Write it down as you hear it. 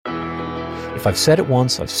If I've said it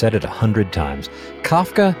once, I've said it 100 times.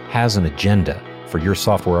 Kafka has an agenda for your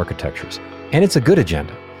software architectures, and it's a good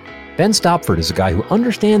agenda. Ben Stopford is a guy who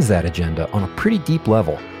understands that agenda on a pretty deep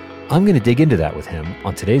level. I'm going to dig into that with him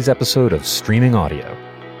on today's episode of Streaming Audio,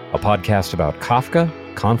 a podcast about Kafka,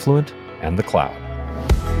 Confluent, and the cloud.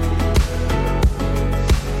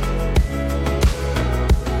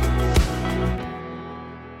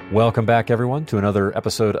 Welcome back, everyone, to another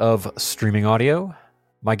episode of Streaming Audio.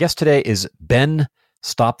 My guest today is Ben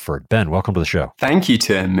Stopford. Ben, welcome to the show. Thank you,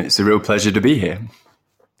 Tim. It's a real pleasure to be here.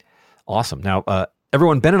 Awesome. Now,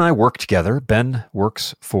 everyone, Ben and I work together. Ben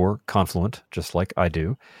works for Confluent, just like I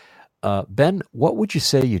do. Ben, what would you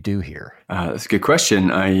say you do here? That's a good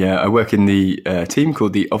question. I work in the team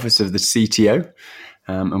called the Office of the CTO,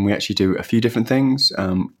 and we actually do a few different things.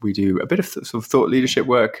 We do a bit of sort of thought leadership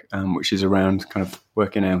work, which is around kind of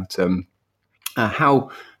working out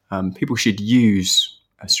how people should use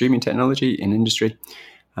streaming technology in industry,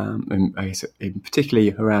 and I guess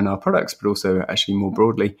particularly around our products, but also actually more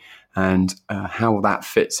broadly, and how that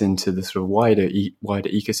fits into the sort of wider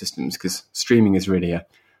ecosystems, because streaming is really an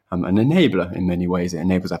enabler in many ways. It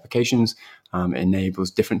enables applications, it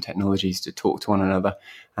enables different technologies to talk to one another,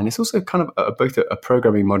 and it's also kind of both a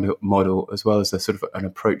programming model as well as a sort of an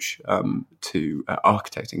approach to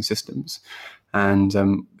architecting systems. And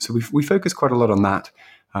so we focus quite a lot on that.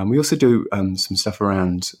 We also do some stuff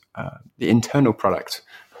around the internal product,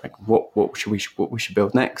 like what we should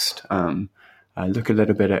build next. Look a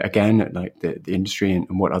little bit again at like the industry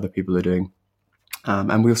and what other people are doing.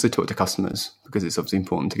 And we also talk to customers, because it's obviously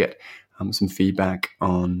important to get some feedback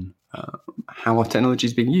on how our technology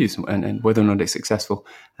is being used and whether or not it's successful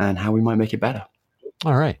and how we might make it better.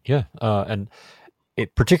 All right. Yeah. And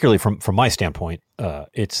it, particularly from my standpoint,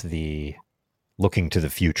 it's the looking to the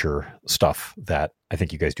future stuff that I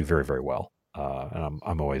think you guys do very, very well. And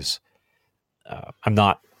I'm always, I'm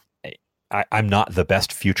not the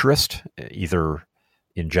best futurist, either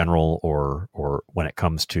in general or when it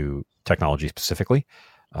comes to technology specifically.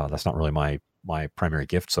 That's not really my primary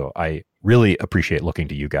gift. So I really appreciate looking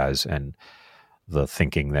to you guys and the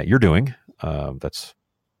thinking that you're doing. That's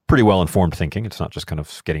pretty well informed thinking. It's not just kind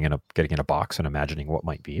of getting in a box and imagining what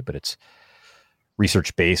might be, but it's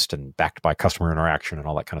research based and backed by customer interaction and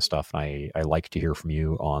all that kind of stuff. And I like to hear from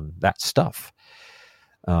you on that stuff.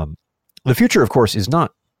 The future, of course, is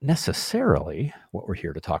not necessarily what we're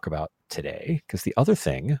here to talk about today, because the other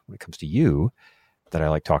thing when it comes to you that I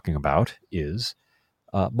like talking about is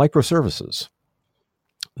microservices.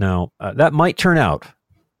 Now, that might turn out,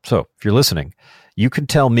 so if you're listening, you can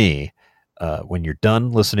tell me when you're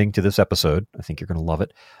done listening to this episode, I think you're going to love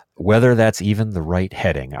it, whether that's even the right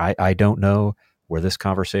heading. I don't know where this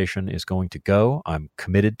conversation is going to go. I'm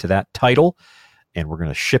committed to that title, and we're going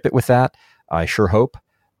to ship it with that. I sure hope,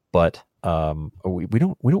 but we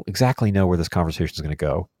don't exactly know where this conversation is going to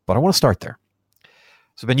go, but I want to start there.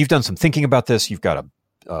 So Ben, you've done some thinking about this. You've got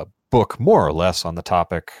a book more or less on the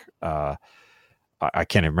topic. I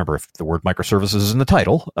can't even remember if the word microservices is in the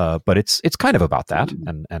title, but it's kind of about that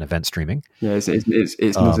and event streaming. Yeah, it's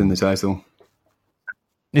not in the title.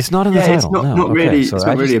 It's not in the title. It's not really. So it's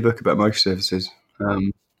not really a book about microservices.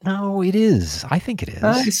 No, it is. I think it is.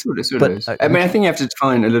 It sort of is. I mean, I think you have to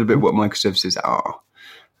define a little bit what microservices are.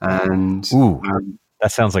 And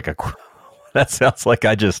that sounds like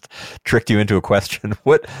I just tricked you into a question.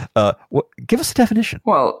 What? Give us a definition.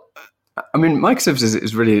 Well, I mean, microservices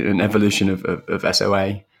is really an evolution of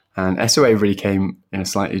SOA, and SOA really came in a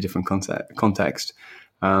slightly different context.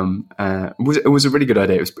 It was a really good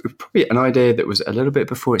idea. It was probably an idea that was a little bit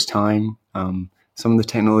before its time. Some of the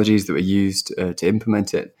technologies that were used to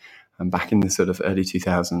implement it back in the sort of early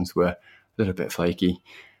 2000s were a little bit flaky.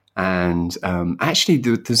 And actually,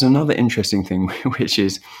 there's another interesting thing, which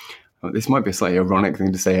is, this might be a slightly ironic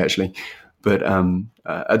thing to say, actually, but in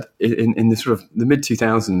the sort of the mid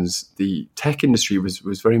 2000s, the tech industry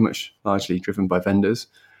was very much largely driven by vendors,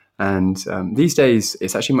 and these days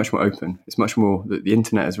it's actually much more open. It's much more that the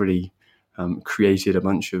internet has really created a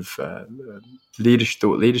bunch of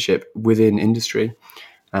thought leadership within industry.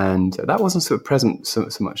 And that wasn't sort of present so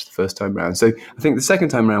much the first time around. So I think the second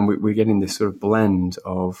time around, we're getting this sort of blend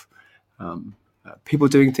of people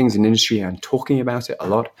doing things in industry and talking about it a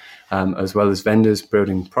lot, as well as vendors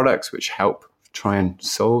building products which help try and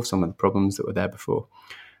solve some of the problems that were there before.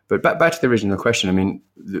 But back to the original question, I mean,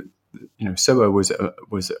 SOA was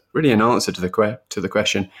really an answer to the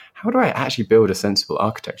question, how do I actually build a sensible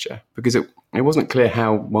architecture? Because it wasn't clear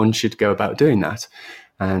how one should go about doing that.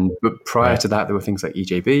 But prior to that, there were things like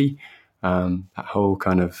EJB, that whole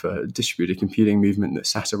kind of distributed computing movement that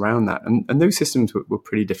sat around that. And those systems were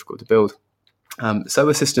pretty difficult to build.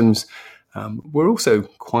 SOA systems were also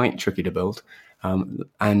quite tricky to build. And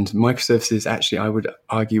microservices, actually, I would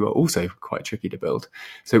argue, are also quite tricky to build.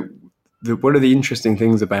 So one of the interesting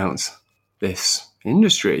things about this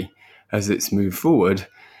industry as it's moved forward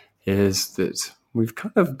is that we've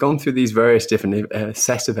kind of gone through these various different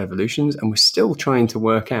sets of evolutions, and we're still trying to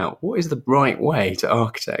work out what is the right way to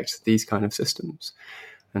architect these kind of systems.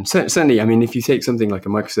 And certainly, I mean, if you take something like a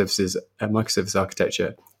microservice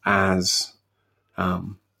architecture as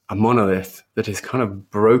a monolith that is kind of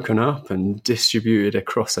broken up and distributed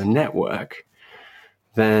across a network,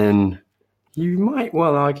 then you might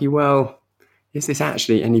well argue, well, is this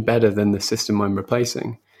actually any better than the system I'm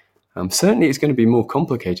replacing? Certainly, it's going to be more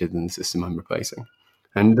complicated than the system I'm replacing.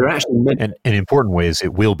 And there are actually and in important ways,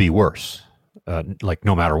 it will be worse, like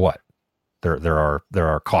no matter what. There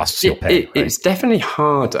are costs you'll pay. Right? It's definitely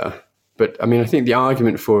harder, but I mean, I think the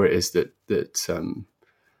argument for it is that the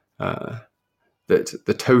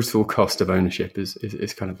total cost of ownership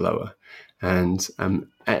is kind of lower, and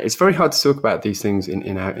it's very hard to talk about these things in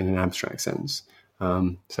an abstract sense.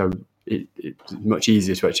 So it's much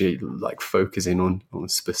easier to actually like focus in on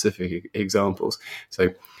specific examples. So,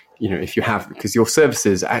 if you have, because your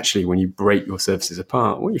services actually, when you break your services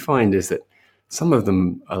apart, what you find is that some of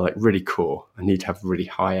them are like really core and need to have really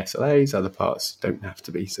high SLAs. Other parts don't have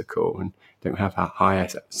to be so core and don't have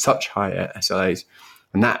such high SLAs.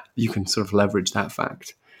 And that you can sort of leverage that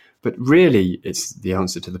fact. But really, it's the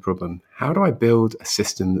answer to the problem. How do I build a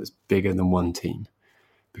system that's bigger than one team?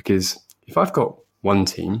 Because if I've got one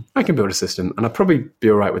team, I can build a system and I'll probably be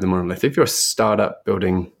all right with a monolith. If you're a startup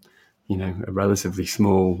building, a relatively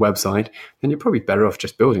small website, then you're probably better off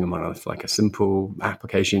just building a monolith, like a simple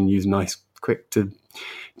application, use nice, quick to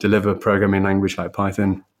deliver programming language like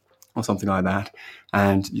Python or something like that.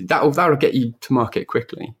 And that'll get you to market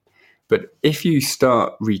quickly. But if you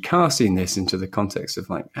start recasting this into the context of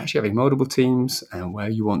like actually having multiple teams and where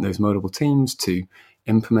you want those multiple teams to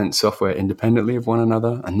implement software independently of one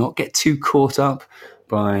another and not get too caught up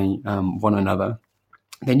by one another,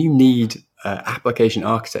 then you need application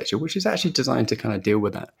architecture, which is actually designed to kind of deal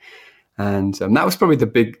with that. And that was probably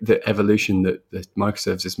the evolution that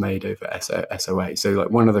microservices made over SOA. So like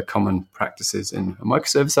one of the common practices in a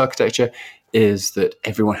microservice architecture is that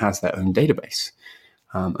everyone has their own database.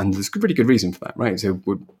 And there's a really good reason for that, right? So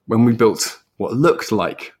when we built what looked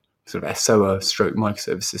like sort of SOA stroke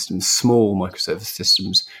microservice systems, small microservice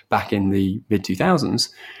systems back in the mid-2000s,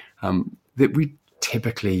 that we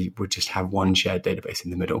typically would just have one shared database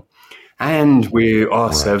in the middle. And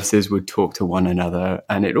our services would talk to one another,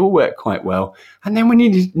 and it all worked quite well. And then when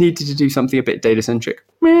you needed to do something a bit data-centric,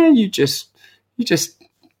 you just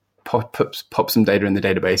pop some data in the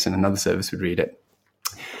database and another service would read it.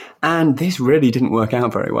 And this really didn't work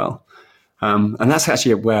out very well. And that's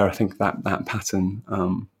actually where I think that pattern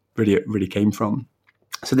really came from.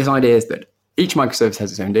 So this idea is that each microservice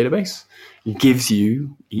has its own database. It gives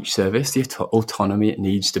you, each service, the autonomy it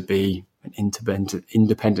needs to be an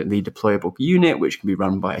independently deployable unit, which can be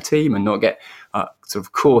run by a team and not get sort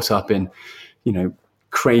of caught up in,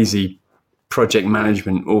 crazy project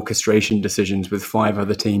management orchestration decisions with 5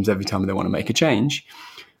 other teams every time they want to make a change.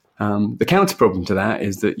 The counter problem to that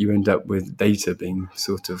is that you end up with data being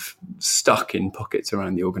sort of stuck in pockets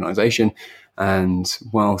around the organization. And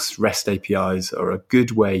whilst REST APIs are a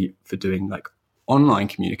good way for doing like online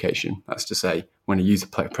communication, that's to say, when a user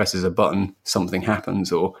presses a button, something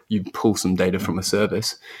happens, or you pull some data from a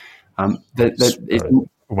service. We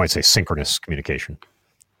might say synchronous communication.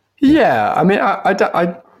 Yeah, I mean,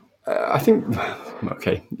 I think,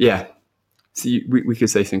 okay, yeah. So we could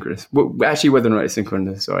say synchronous. Well, actually, whether or not it's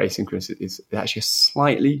synchronous or asynchronous is actually a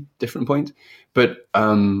slightly different point. But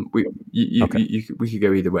we could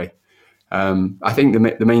go either way. I think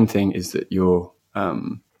the main thing is that you're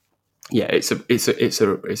it's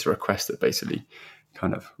a request that basically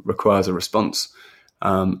kind of requires a response,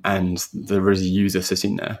 and there is a user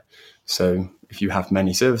sitting there. So if you have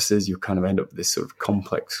many services, you kind of end up with this sort of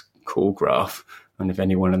complex call graph. And if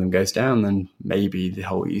any one of them goes down, then maybe the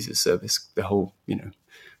whole user service, the whole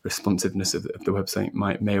responsiveness of the website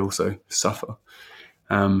may also suffer.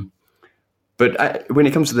 But when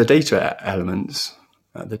it comes to the data elements,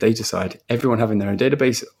 the data side, everyone having their own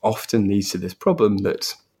database often leads to this problem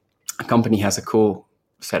that a company has a core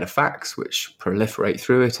set of facts which proliferate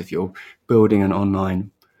through it. If you're building an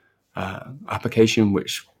online application,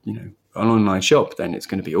 which an online shop, then it's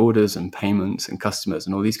going to be orders and payments and customers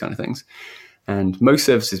and all these kind of things. And most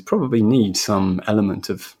services probably need some element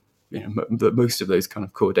of, most of those kind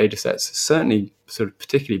of core data sets, certainly sort of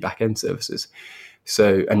particularly back-end services.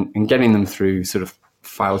 So, and getting them through sort of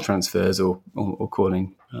file transfers or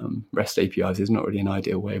calling REST APIs is not really an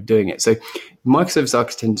ideal way of doing it. So microservice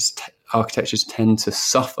architectures tend to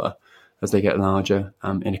suffer as they get larger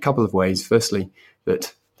in a couple of ways. Firstly,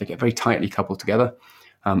 that they get very tightly coupled together.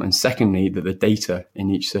 And secondly, that the data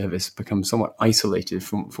in each service becomes somewhat isolated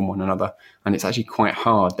from one another. And it's actually quite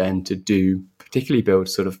hard then to particularly build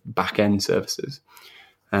sort of back-end services.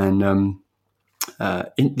 And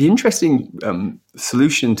the interesting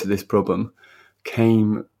solution to this problem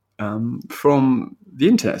came from the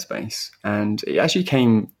internet space. And it actually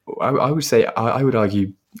came, I would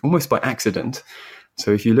argue, almost by accident.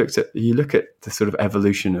 So if you look at the sort of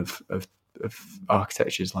evolution of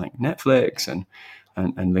architectures like Netflix and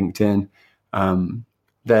LinkedIn,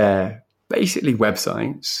 they're basically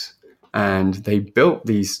websites, and they built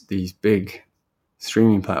these big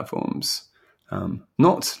streaming platforms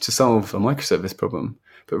not to solve a microservice problem,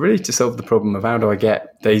 but really to solve the problem of how do I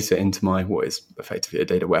get data into my what is effectively a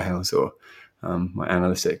data warehouse or my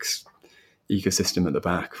analytics ecosystem at the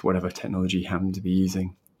back, whatever technology you happen to be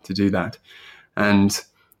using to do that. And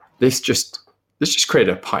this just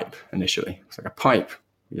created a pipe initially. It's like a pipe.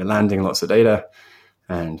 You're landing lots of data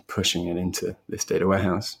and pushing it into this data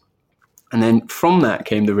warehouse. And then from that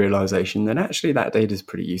came the realization that actually that data is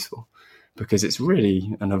pretty useful because it's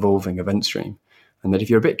really an evolving event stream. And that if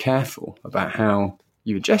you're a bit careful about how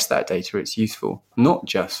you ingest that data, it's useful not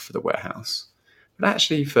just for the warehouse, but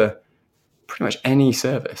actually for pretty much any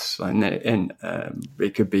service. And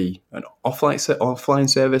it could be an offline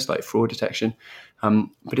service like fraud detection,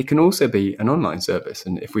 but it can also be an online service.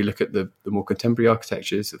 And if we look at the more contemporary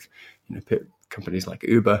architectures of companies like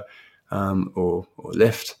Uber or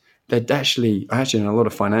Lyft, they're actually in a lot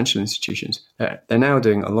of financial institutions. They're now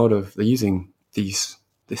doing they're using this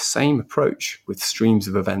same approach with streams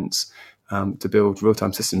of events to build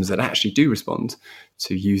real-time systems that actually do respond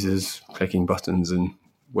to users clicking buttons and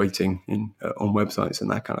waiting on websites and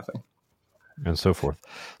that kind of thing, and so forth.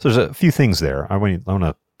 So there's a few things there. I want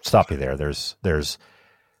to stop you there. There's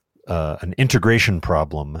an integration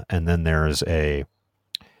problem, and then there's an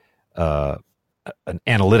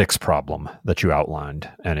analytics problem that you outlined,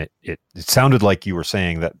 and it sounded like you were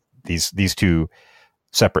saying that these two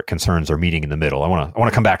separate concerns are meeting in the middle. I want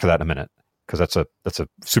to come back to that in a minute because that's a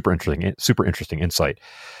super interesting insight.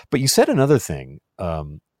 But you said another thing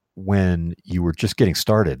when you were just getting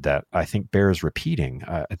started that I think bears repeating.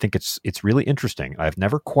 I think it's really interesting. I've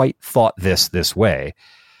never quite thought this way.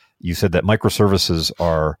 You said that microservices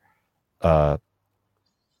are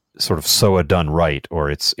sort of SOA done right,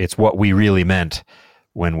 or it's what we really meant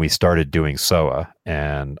when we started doing SOA.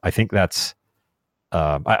 And I think that's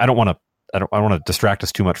I don't want to distract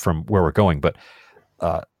us too much from where we're going, but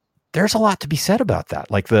there's a lot to be said about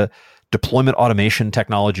that. Like the deployment automation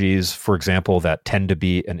technologies, for example, that tend to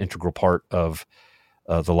be an integral part of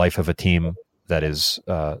the life of a team that is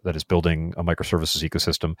building a microservices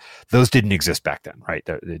ecosystem. Those didn't exist back then, right?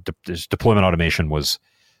 Deployment automation was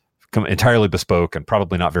entirely bespoke and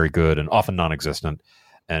probably not very good and often non-existent.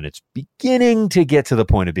 And it's beginning to get to the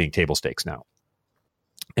point of being table stakes now.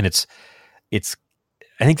 And it's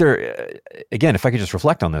I think again, if I could just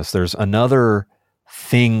reflect on this, there's another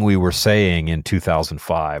thing we were saying in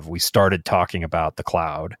 2005. We started talking about the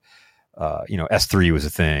cloud. S3 was a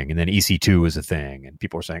thing, and then EC2 was a thing, and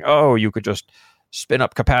people were saying, "Oh, you could just spin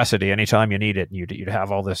up capacity anytime you need it, and you'd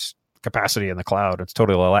have all this capacity in the cloud. It's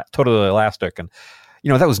totally elastic." And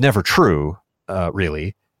that was never true,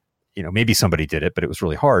 really. Maybe somebody did it, but it was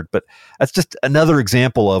really hard. But that's just another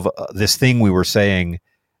example of this thing we were saying,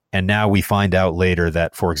 and now we find out later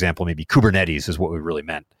that, for example, maybe Kubernetes is what we really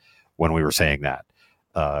meant when we were saying that.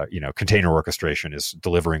 Container orchestration is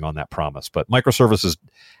delivering on that promise. But microservices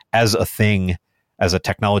as a thing, as a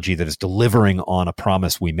technology that is delivering on a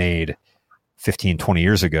promise we made 15, 20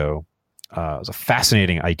 years ago, was a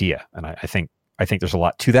fascinating idea. And I think there's a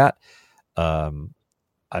lot to that.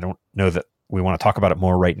 I don't know that we want to talk about it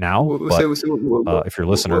more right now, but if you're a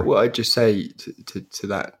listener... What I'd just say to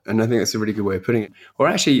that, and I think that's a really good way of putting it, or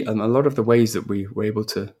actually a lot of the ways that we were able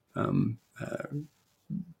to...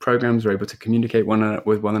 programs are able to communicate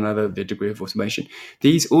with one another, the degree of automation.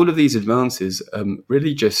 All of these advances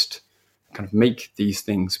really just kind of make these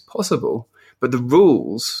things possible. But the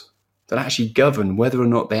rules that actually govern whether or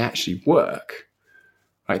not they actually work,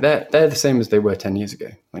 right? They're the same as they were 10 years ago.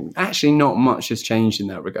 Like, actually, not much has changed in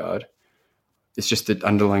that regard. It's just that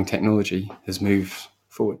underlying technology has moved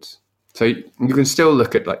forwards. So you can still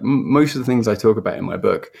look at most of the things I talk about in my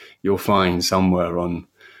book. You'll find somewhere on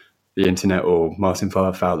the internet or Martin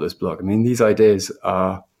Fowler's blog. I mean, these ideas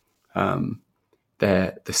are,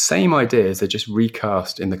 they're the same ideas, they're just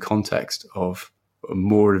recast in the context of a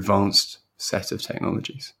more advanced set of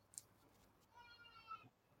technologies.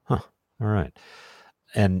 Huh. All right.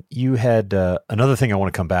 And you had another thing I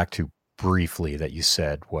want to come back to briefly that you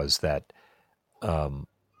said was that,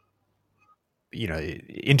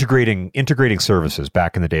 integrating services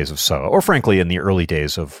back in the days of SOA, or frankly in the early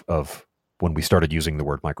days of when we started using the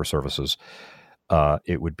word microservices,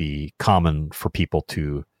 it would be common for people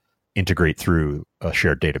to integrate through a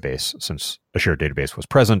shared database, since a shared database was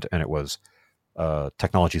present and it was a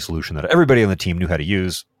technology solution that everybody on the team knew how to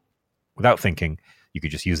use without thinking. You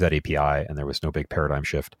could just use that API and there was no big paradigm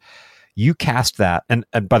shift. You cast that, and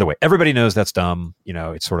by the way, everybody knows that's dumb.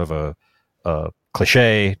 It's sort of a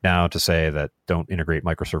cliche now to say that don't integrate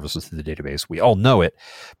microservices to the database. We all know it,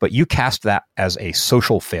 but you cast that as a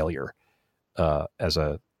social failure, that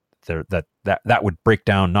would break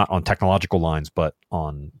down not on technological lines, but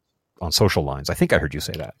on social lines. I think I heard you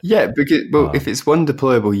say that. Yeah, because if it's one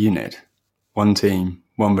deployable unit, one team,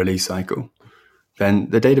 one release cycle, then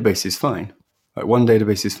the database is fine. Like one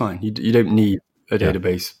database is fine. You don't need a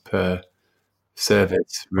database per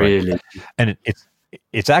service, really. Right. And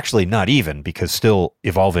it's actually not even, because still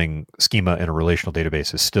evolving schema in a relational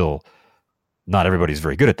database is still not everybody's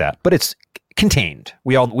very good at that, but it's contained.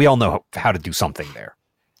 We all know how to do something there.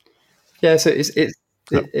 Yeah, so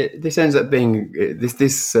this ends up being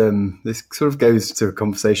this sort of goes to a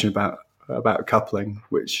conversation about coupling,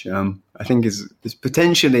 which I think is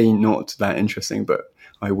potentially not that interesting, but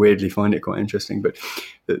I weirdly find it quite interesting. But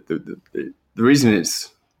the reason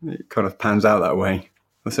it kind of pans out that way,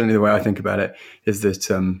 or certainly the way I think about it, is that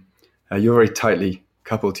you're very tightly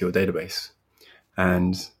coupled to your database.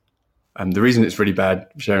 And the reason it's really bad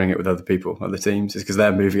sharing it with other people, other teams, is because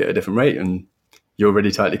they're moving at a different rate, and you're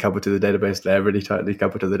really tightly coupled to the database, they're really tightly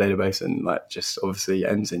coupled to the database, and that just obviously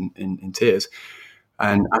ends in tears.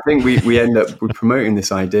 And I think we end up promoting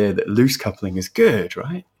this idea that loose coupling is good,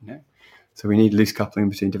 right? So we need loose coupling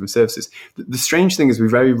between different services. The strange thing is we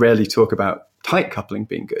very rarely talk about tight coupling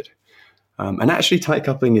being good. And actually tight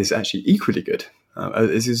coupling is actually equally good.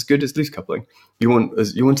 It's as good as loose coupling. You want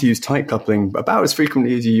to use tight coupling about as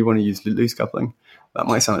frequently as you want to use loose coupling. That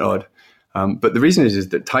might sound odd. But the reason is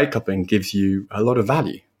that tight coupling gives you a lot of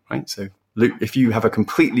value, right? So if you have a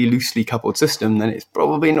completely loosely coupled system, then it's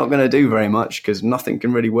probably not going to do very much, because nothing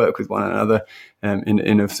can really work with one another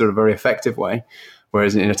in a sort of very effective way.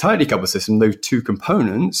 Whereas in a tightly coupled system, those two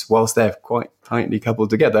components, whilst they're quite tightly coupled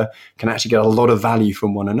together, can actually get a lot of value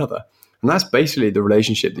from one another. And that's basically the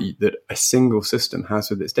relationship that a single system has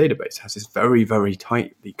with its database. It has this very, very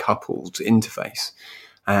tightly coupled interface.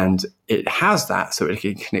 And it has that so it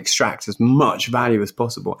can extract as much value as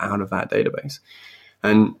possible out of that database.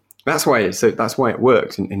 And that's why it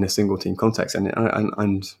works in a single team context. And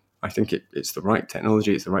I think it's the right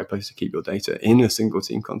technology. It's the right place to keep your data in a single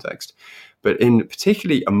team context. But in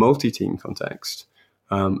particularly a multi-team context,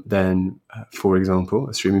 then, for example,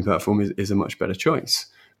 a streaming platform is a much better choice,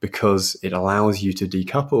 because it allows you to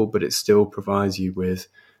decouple, but it still provides you with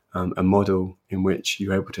a model in which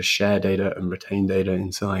you're able to share data and retain data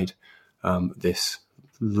inside this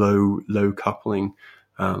low coupling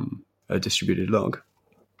distributed log.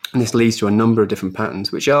 And this leads to a number of different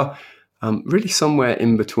patterns, which are really somewhere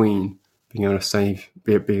in between being able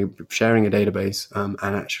to be sharing a database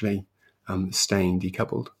and actually staying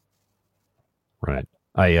decoupled. Right.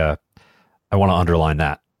 I want to underline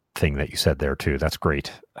that thing that you said there too. That's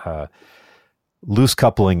great. Loose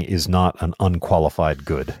coupling is not an unqualified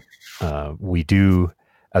good. We do,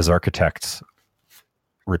 as architects,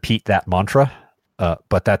 repeat that mantra,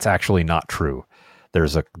 but that's actually not true.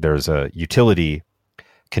 There's a utility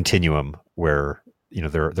continuum where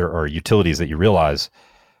there are utilities that you realize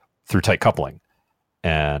through tight coupling,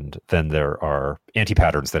 and then there are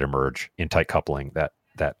anti-patterns that emerge in tight coupling that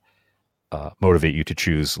motivate you to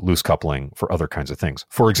choose loose coupling for other kinds of things.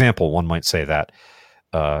 For example, one might say that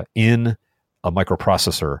in a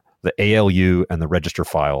microprocessor, the ALU and the register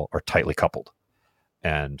file are tightly coupled,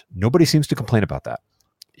 and nobody seems to complain about that.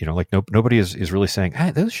 Nobody is really saying,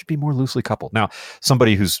 hey, those should be more loosely coupled. Now,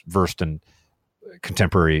 somebody who's versed in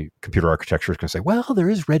contemporary computer architecture is going to say, well, there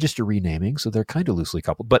is register renaming, so they're kind of loosely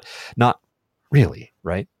coupled, but not really,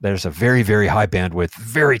 right? There's a very, very high bandwidth,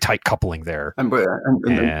 very tight coupling there.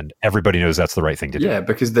 And everybody knows that's the right thing to do. Yeah,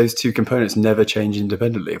 because those two components never change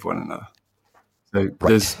independently of one another. So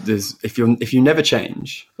right. there's if you never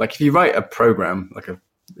change, like if you write a program,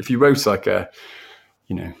 if you wrote I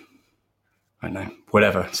don't know,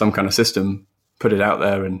 whatever, some kind of system, put it out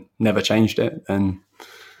there and never changed it, then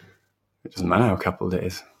it doesn't matter how coupled it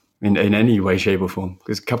is in any way, shape, or form.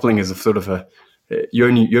 Because coupling is a sort of you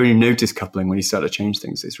only notice coupling when you start to change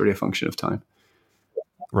things. It's really a function of time.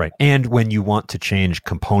 Right. And when you want to change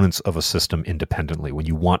components of a system independently, when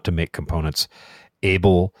you want to make components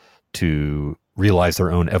able to realize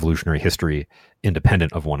their own evolutionary history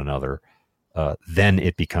independent of one another, then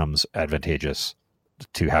it becomes advantageous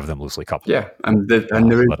to have them loosely coupled. Yeah.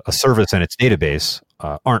 But a service and its database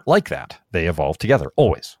aren't like that. They evolve together,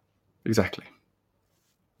 always. Exactly.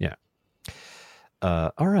 Yeah.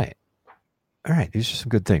 All right. These are some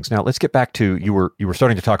good things. Now let's get back to, you were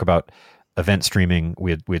starting to talk about event streaming.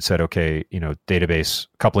 We had said, okay, database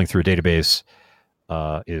coupling through a database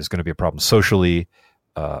is going to be a problem socially.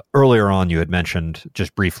 Earlier on, you had mentioned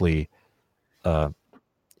just briefly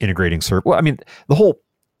integrating server. Well, I mean, the whole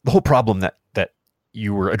problem that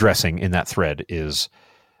you were addressing in that thread is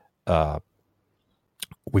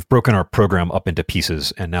we've broken our program up into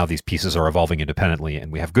pieces, and now these pieces are evolving independently,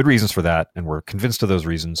 and we have good reasons for that, and we're convinced of those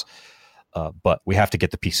reasons. But we have to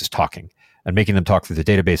get the pieces talking, and making them talk through the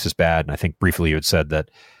database is bad. And I think briefly you had said that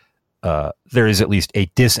there is at least a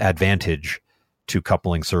disadvantage to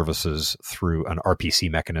coupling services through an RPC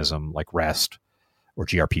mechanism like REST or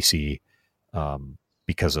gRPC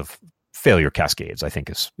because of failure cascades, I think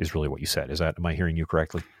is really what you said. Am I hearing you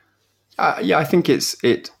correctly? Yeah, I think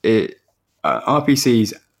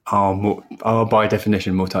RPCs are by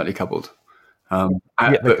definition more tightly coupled.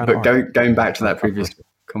 But going back to that previous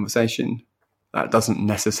conversation, that doesn't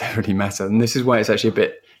necessarily matter. And this is why it's actually a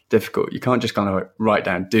bit difficult. You can't just kind of write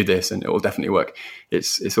down, do this, and it will definitely work.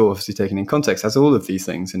 It's all obviously taken in context, as all of these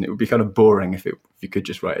things, and it would be kind of boring if you could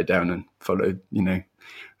just write it down and follow, a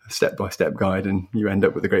step-by-step guide, and you end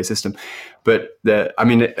up with a great system. But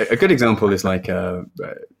a good example is like,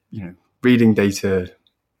 reading data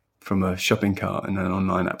from a shopping cart in an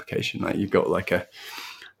online application. Like you've got like a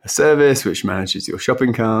service which manages your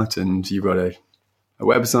shopping cart, and you've got a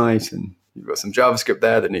website, and you've got some JavaScript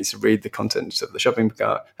there that needs to read the contents of the shopping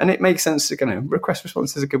cart. And it makes sense to request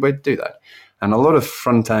response is a good way to do that. And a lot of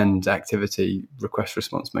front-end activity, request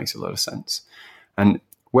response makes a lot of sense. And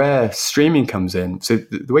where streaming comes in, so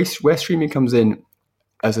where streaming comes in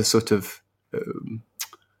as a sort of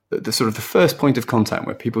the first point of contact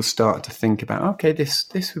where people start to think about, okay, this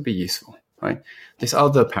would be useful, right? This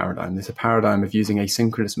other paradigm, there's a paradigm of using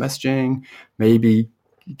asynchronous messaging, maybe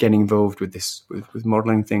getting involved with this, with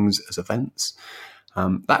modeling things as events.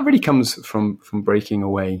 That really comes from breaking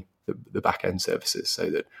away the back-end services. So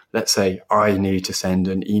that, let's say I need to send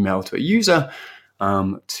an email to a user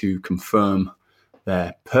to confirm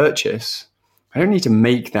their purchase. I don't need to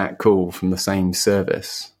make that call from the same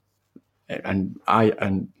service, and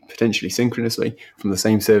potentially synchronously from the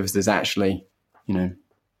same service that's actually,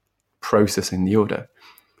 processing the order.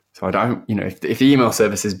 So I don't, if the email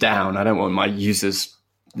service is down, I don't want my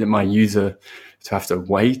user to have to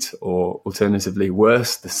wait, or alternatively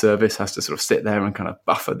worse, the service has to sort of sit there and kind of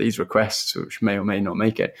buffer these requests, which may or may not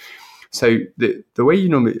make it. So the way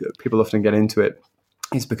people often get into it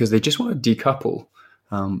is because they just want to decouple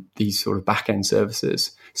these sort of back-end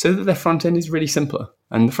services so that their front end is really simpler.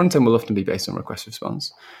 And the front end will often be based on request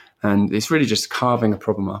response. And it's really just carving a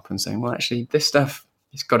problem up and saying, well, actually, this stuff,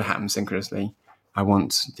 it's got to happen synchronously. I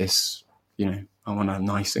want this, I want a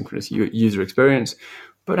nice synchronous user experience.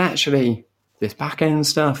 But actually, this back-end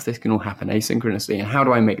stuff, this can all happen asynchronously. And how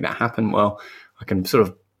do I make that happen? Well, I can sort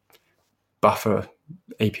of buffer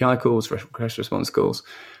API calls, request response calls.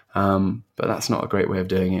 But that's not a great way of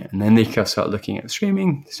doing it. And then they can start looking at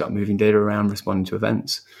streaming, start moving data around, responding to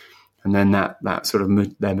events. And then that sort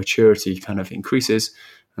of their maturity kind of increases,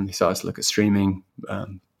 and they start to look at streaming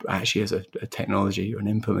actually as a technology or an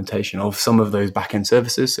implementation of some of those back-end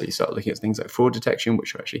services. So you start looking at things like fraud detection,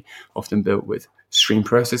 which are actually often built with stream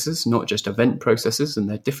processes, not just event processes, and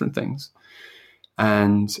they're different things.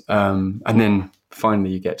 And then finally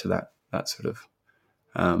you get to that sort of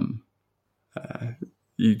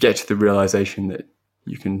you get to the realization that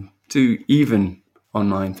you can do even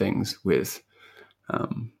online things with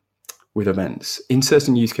events in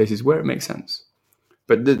certain use cases where it makes sense.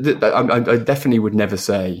 But I definitely would never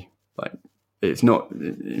say, like, it's not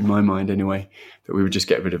in my mind anyway, that we would just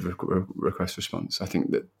get rid of request response. I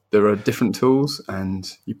think that there are different tools,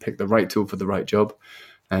 and you pick the right tool for the right job.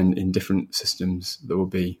 And in different systems, there will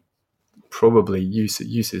be probably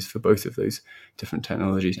uses for both of those different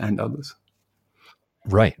technologies and others.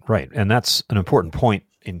 Right. And that's an important point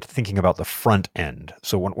in thinking about the front end.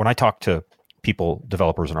 So when I talk to people,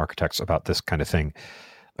 developers and architects, about this kind of thing,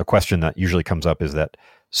 a question that usually comes up is that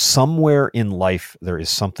somewhere in life there is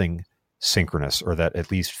something synchronous, or that at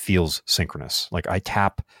least feels synchronous. Like I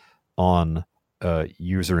tap on a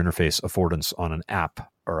user interface affordance on an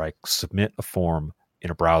app, or I submit a form in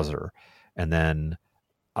a browser, and then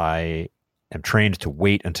I am trained to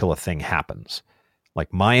wait until a thing happens.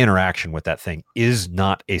 Like my interaction with that thing is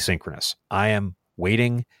not asynchronous. I am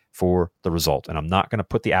waiting for the result, and I'm not going to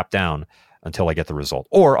put the app down until I get the result,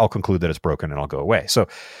 or I'll conclude that it's broken and I'll go away. So,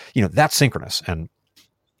 that's synchronous. And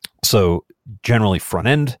so generally front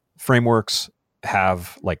end frameworks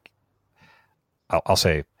have, like, I'll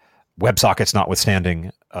say WebSockets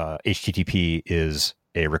notwithstanding, HTTP is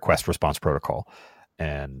a request response protocol.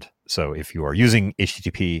 And so if you are using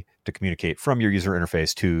HTTP to communicate from your user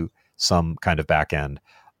interface to some kind of backend,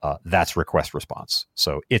 that's request response.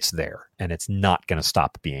 So it's there, and it's not going to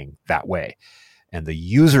stop being that way. And the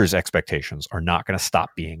user's expectations are not going to stop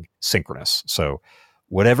being synchronous. So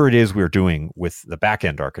whatever it is we're doing with the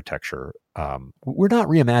backend architecture, we're not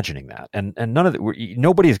reimagining that. And none of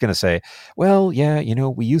nobody is going to say, well, yeah,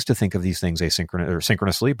 we used to think of these things asynchronous or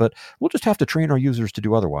synchronously, but we'll just have to train our users to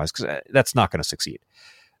do otherwise, because that's not going to succeed.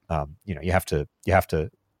 You have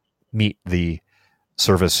to meet the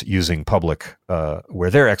service using public where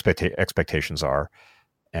their expectations are,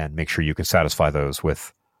 and make sure you can satisfy those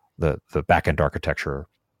with the backend architecture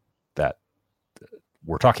that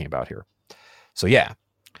we're talking about here. So yeah,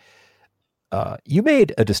 you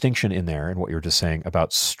made a distinction in there in what you were just saying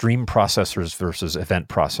about stream processors versus event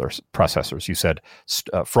processors. You said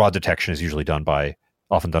fraud detection is usually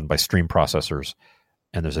often done by stream processors,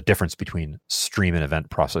 and there's a difference between stream and event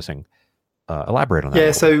processing. Elaborate on that.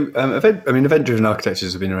 Yeah, so event-driven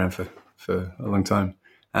architectures have been around for a long time,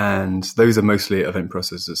 and those are mostly event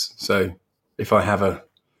processors. So if I have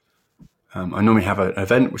I normally have an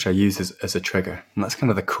event which I use as a trigger, and that's kind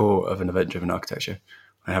of the core of an event-driven architecture.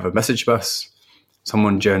 I have a message bus.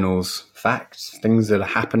 Someone journals facts, things that are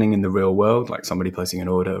happening in the real world, like somebody placing an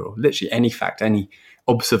order, or literally any fact, any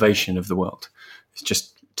observation of the world. It's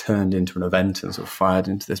just turned into an event and sort of fired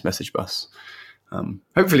into this message bus,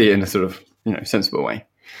 hopefully in a sort of sensible way.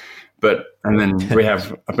 And then we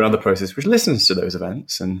have another process which listens to those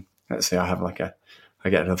events. And let's say I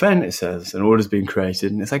get an event, it says an order's being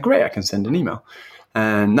created, and it's like, great, I can send an email.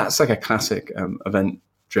 And that's like a classic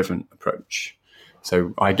event-driven approach.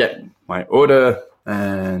 So I get my order,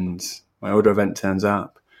 and my order event turns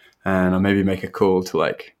up, and I maybe make a call to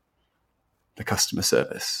like the customer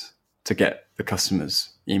service to get the customer's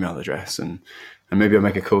email address, and maybe I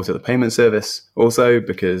make a call to the payment service also,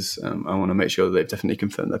 because I want to make sure that they've definitely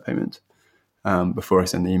confirmed their payment before I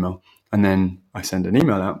send the email. And then I send an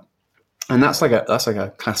email out. And that's like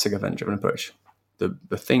a classic event-driven approach.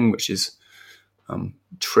 The thing which is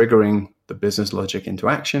triggering the business logic into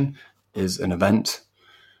action is an event,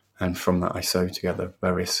 and from that I sew together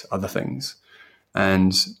various other things.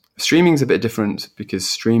 And streaming is a bit different, because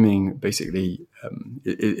streaming basically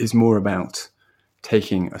is more about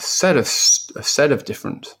taking a set of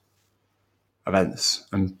different events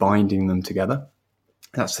and binding them together.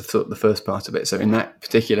 That's the first part of it. So in that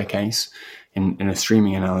particular case, in a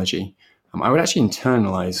streaming analogy, I would actually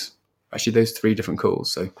internalize those three different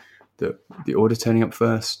calls. So the order turning up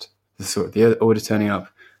first, the order turning up,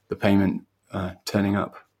 the payment turning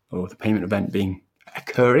up, or the payment event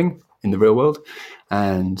occurring in the real world,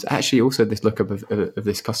 and actually also this lookup of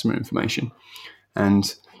this customer information.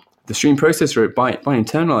 And the stream processor, by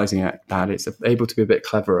internalizing that, it's able to be a bit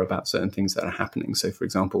clever about certain things that are happening. So, for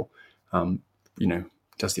example,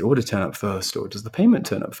 does the order turn up first, or does the payment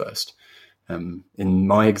turn up first? In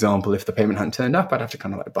my example, if the payment hadn't turned up, I'd have to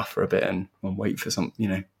kind of like buffer a bit and wait for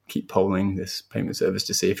keep polling this payment service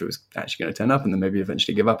to see if it was actually going to turn up, and then maybe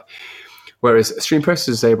eventually give up. Whereas a stream processor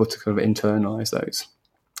is able to kind of internalize those.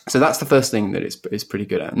 So that's the first thing that it's pretty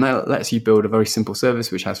good at. And that lets you build a very simple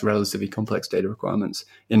service which has relatively complex data requirements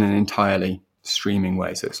in an entirely streaming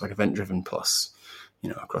way. So it's like event-driven plus,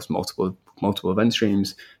 across multiple event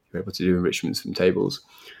streams, you're able to do enrichments from tables.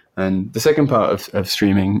 And the second part of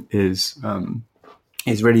streaming is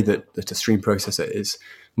really that a stream processor is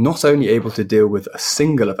not only able to deal with a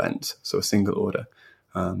single event, so a single order,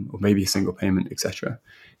 or maybe a single payment, etc.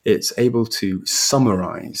 It's able to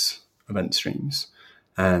summarize event streams.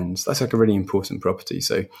 And that's like a really important property.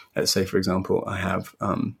 So let's say, for example, I have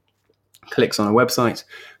clicks on a website,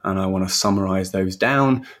 and I want to summarize those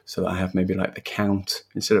down so that I have maybe like the count.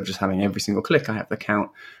 Instead of just having every single click, I have the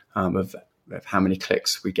count of how many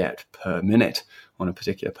clicks we get per minute on a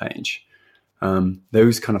particular page.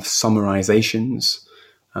 Those kind of summarizations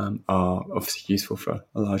are obviously useful for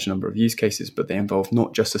a large number of use cases, but they involve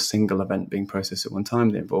not just a single event being processed at one time.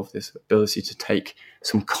 They involve this ability to take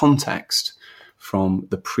some context from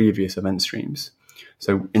the previous event streams.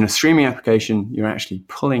 So in a streaming application, you're actually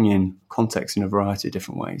pulling in context in a variety of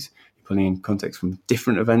different ways. You're pulling in context from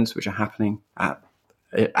different events which are happening at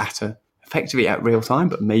a effectively at real time,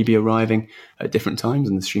 but maybe arriving at different times,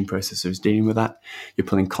 and the stream processor is dealing with that. You're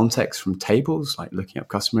pulling context from tables, like looking up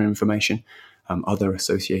customer information, other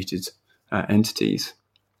associated entities,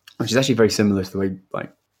 which is actually very similar to the way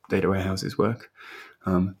like data warehouses work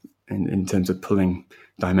in terms of pulling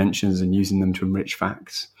dimensions and using them to enrich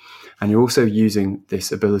facts. And you're also using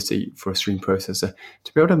this ability for a stream processor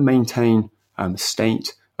to be able to maintain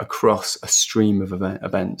state across a stream of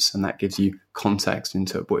events, and that gives you context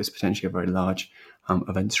into what is potentially a very large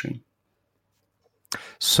event stream.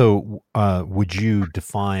 So would you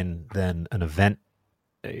define then an event?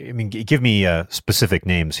 I mean, give me specific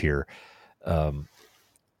names here. An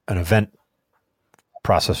event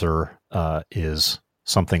processor is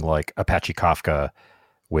something like Apache Kafka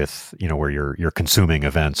with, where you're consuming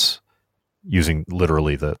events using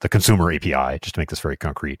literally the consumer API, just to make this very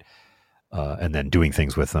concrete, and then doing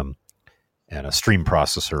things with them. And a stream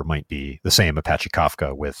processor might be the same Apache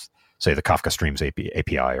Kafka with, say, the Kafka Streams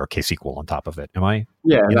API or KSQL on top of it. Am I?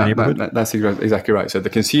 Yeah, that's exactly right. So the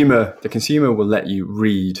consumer will let you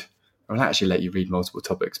read, or will actually let you read multiple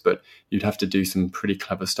topics, but you'd have to do some pretty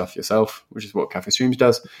clever stuff yourself, which is what Kafka Streams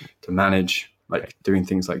does, to manage like doing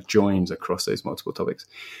things like joins across those multiple topics.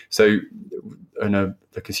 So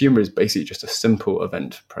the consumer is basically just a simple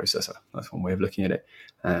event processor. That's one way of looking at it.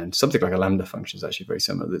 And something like a Lambda function is actually very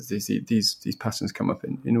similar. These patterns come up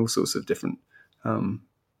in all sorts of different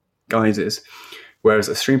guises. Whereas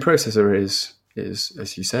a stream processor is,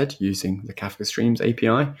 as you said, using the Kafka Streams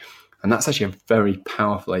API. And that's actually a very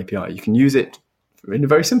powerful API. You can use it in a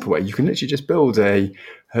very simple way. You can literally just build a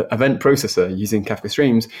event processor using Kafka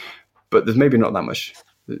Streams, but there's maybe not that much,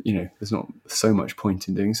 there's not so much point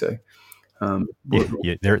in doing so.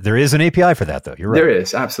 There is an API for that, though. You're right. There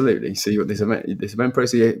is, absolutely. So you've got this event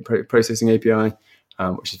processing API,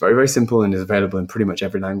 which is very, very simple and is available in pretty much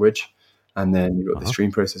every language. And then you've got the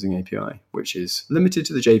stream processing API, which is limited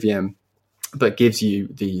to the JVM, but gives you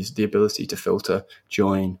the ability to filter,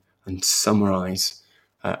 join, and summarize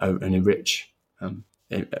and enrich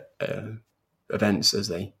events as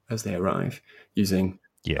they arrive using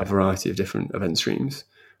a variety of different event streams.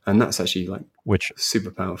 And that's actually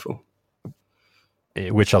super powerful.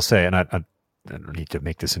 Which I'll say, and I don't need to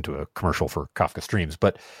make this into a commercial for Kafka Streams,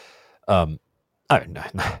 but not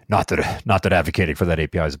that advocating for that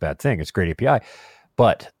API is a bad thing. It's a great API.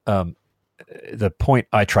 But the point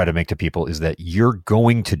I try to make to people is that you're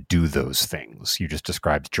going to do those things. You just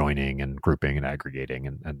described joining and grouping and aggregating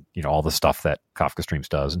and all the stuff that Kafka Streams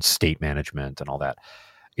does and state management and all that.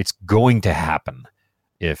 It's going to happen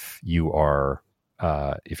if you are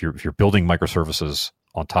if you're building microservices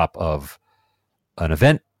on top of an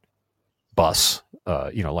event bus,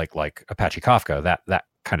 like Apache Kafka, that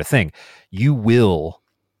kind of thing. You will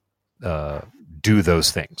do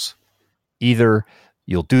those things. Either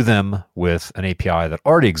you'll do them with an API that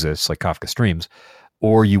already exists, like Kafka Streams,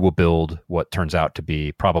 or you will build what will turn out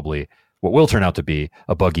to be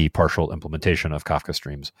a buggy partial implementation of Kafka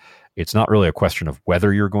Streams. It's not really a question of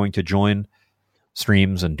whether you're going to join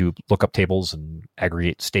streams and do lookup tables and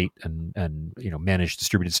aggregate state and manage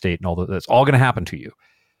distributed state and all that. That's all going to happen to you.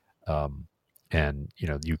 And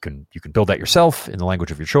you can build that yourself in the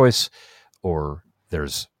language of your choice, or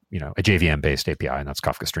there's a JVM based API, and that's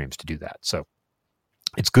Kafka Streams to do that. So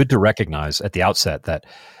it's good to recognize at the outset that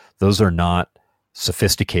those are not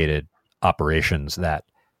sophisticated operations that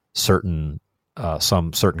some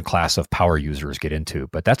certain class of power users get into,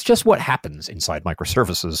 but that's just what happens inside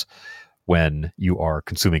microservices when you are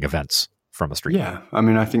consuming events from a stream. Yeah, I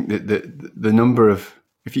mean, I think that the number of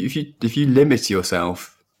if you limit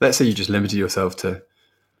yourself, let's say you just limited yourself to,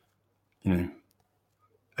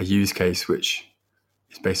 a use case which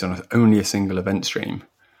is based on only a single event stream,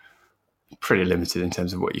 pretty limited in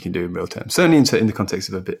terms of what you can do in real time. Certainly in the context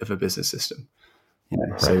of a business system,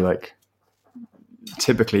 Right. So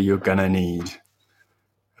typically you're gonna need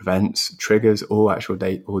events, triggers, all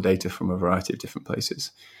data from a variety of different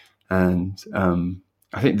places. And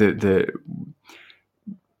I think the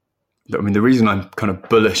reason I'm kind of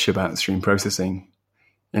bullish about stream processing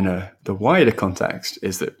in the wider context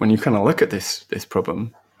is that when you kind of look at this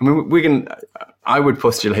problem, I would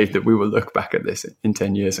postulate that we will look back at this in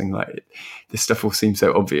 10 years and this stuff will seem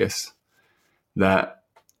so obvious that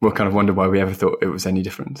we'll kind of wonder why we ever thought it was any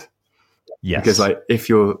different. Yes. Because if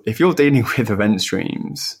you're dealing with event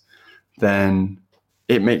streams, then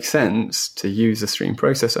it makes sense to use a stream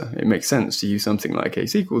processor. It makes sense to use something like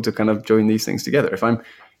KSQL to kind of join these things together. If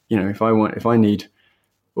I need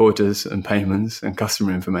orders and payments and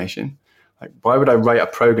customer information, why would I write a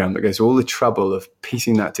program that goes through all the trouble of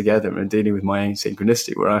piecing that together and dealing with my own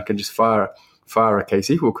synchronicity, where I can just fire a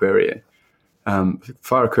KSQL query in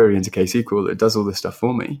fire a query into KSQL that does all this stuff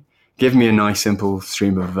for me. Give me a nice simple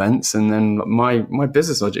stream of events, and then my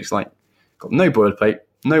business logic's like got no boilerplate,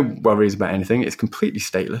 no worries about anything. It's completely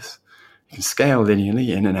stateless. You can scale linearly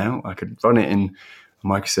in and out. I could run it in a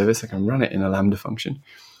microservice. I can run it in a Lambda function.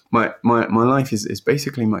 My life is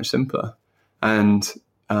basically much simpler, and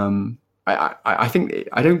I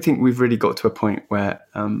don't think we've really got to a point where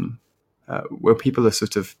people are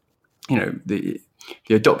sort of, the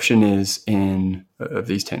adoption is in of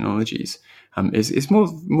these technologies is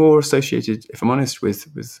more associated, if I'm honest,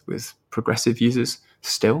 with progressive users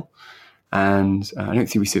still. And I don't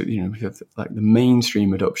think we see, we have like the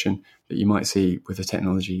mainstream adoption that you might see with a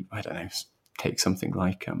technology. I don't know, take something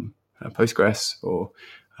like Postgres or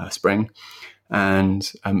Spring,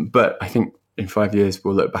 and but I think in 5 years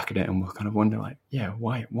we'll look back at it and we'll kind of wonder, like,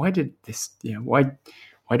 why did this? Why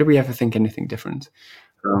did we ever think anything different?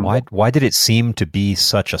 Why did it seem to be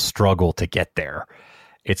such a struggle to get there?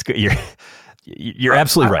 It's you're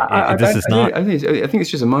absolutely right. I think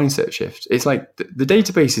it's just a mindset shift. It's like the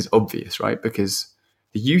database is obvious, right? Because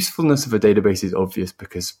the usefulness of a database is obvious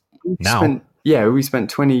because we spent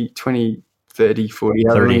 20, 30, 40,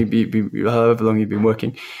 however long you've been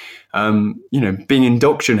working, being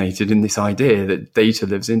indoctrinated in this idea that data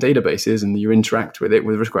lives in databases and you interact with it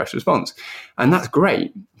with request response. And that's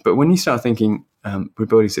great. But when you start thinking, we're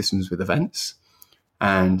building systems with events,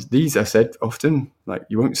 and these, I said often, like,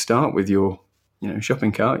 you won't start with your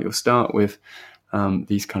shopping cart, you'll start with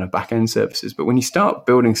these kind of back-end services. But when you start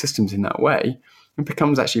building systems in that way, it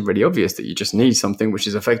becomes actually really obvious that you just need something which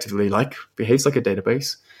is effectively behaves like a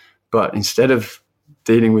database, but instead of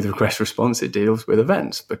dealing with request response, it deals with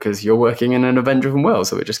events, because you're working in an event-driven world,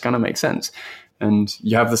 so it just kind of makes sense. And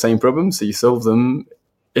you have the same problems, so you solve them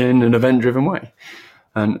in an event-driven way.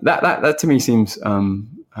 And that to me seems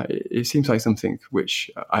it seems like something which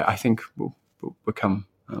I think will become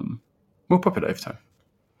more popular over time.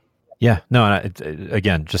 Yeah, no, and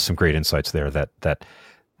again, just some great insights there. That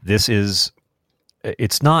this is,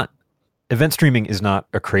 it's not, event streaming is not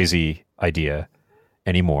a crazy idea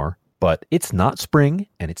anymore, but it's not Spring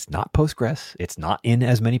and it's not Postgres. It's not in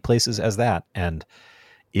as many places as that, and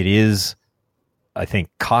it is, I think,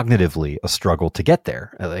 cognitively a struggle to get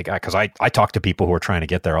there. Because I talk to people who are trying to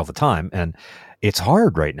get there all the time, and it's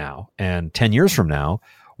hard right now. And 10 years from now,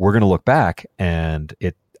 we're going to look back, and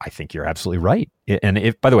I think you're absolutely right. And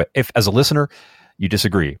if, by the way, if as a listener you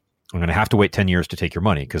disagree, I'm going to have to wait 10 years to take your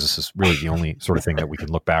money, because this is really the only sort of thing that we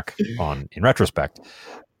can look back on in retrospect.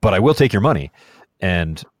 But I will take your money,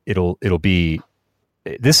 and it'll be.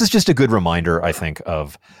 This is just a good reminder, I think,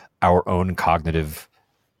 of our own cognitive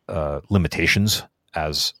limitations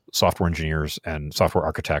as software engineers and software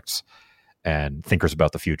architects and thinkers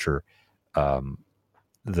about the future. There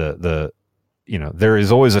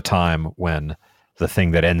is always a time when the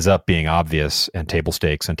thing that ends up being obvious and table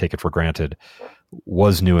stakes and take it for granted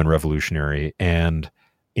was new and revolutionary. And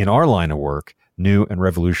in our line of work, new and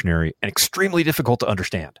revolutionary and extremely difficult to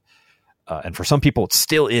understand. And for some people, it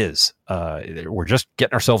still is. We're just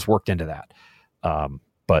getting ourselves worked into that.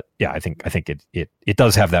 But yeah, I think it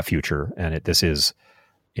does have that future, and this is,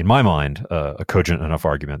 in my mind, a cogent enough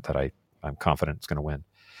argument that I'm confident it's going to win.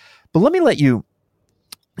 But let me let you.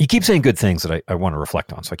 You keep saying good things that I want to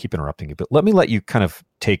reflect on, so I keep interrupting you. But let me let you kind of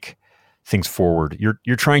take things forward.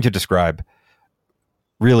 You're trying to describe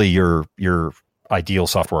really your ideal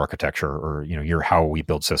software architecture, or your how we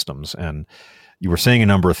build systems. And you were saying a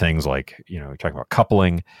number of things, like you're talking about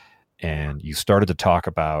coupling, and you started to talk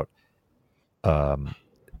about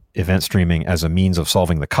event streaming as a means of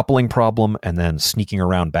solving the coupling problem, and then sneaking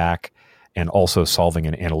around back and also solving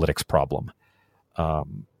an analytics problem.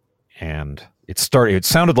 And it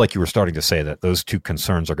sounded like you were starting to say that those two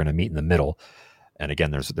concerns are going to meet in the middle. And again,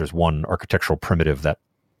 there's one architectural primitive that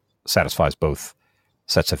satisfies both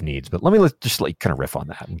sets of needs. But let you kind of riff on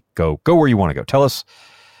that and go where you want to go. Tell us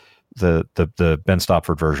the Ben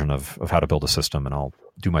Stopford version of how to build a system, and I'll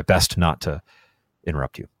do my best not to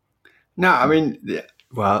interrupt you. No, I mean,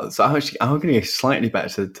 well, so I'm going to go slightly back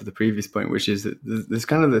to the previous point, which is that there's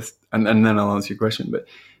kind of this, and then I'll answer your question. But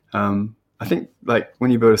I think, like,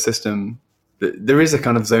 when you build a system, there is a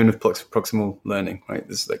kind of zone of proximal learning, right?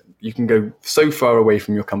 There's you can go so far away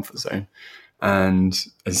from your comfort zone and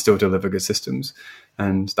still deliver good systems.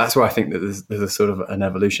 And that's why I think that there's a sort of an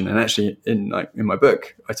evolution. And actually, in my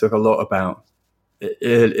book, I talk a lot about,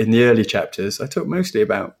 in the early chapters, I talk mostly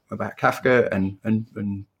about Kafka and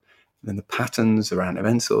then the patterns around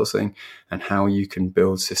event sourcing and how you can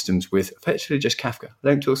build systems with effectively just Kafka. I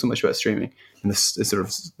don't talk so much about streaming. And this sort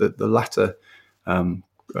of the latter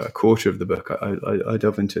quarter of the book, I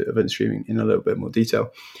delve into event streaming in a little bit more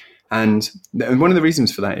detail. And one of the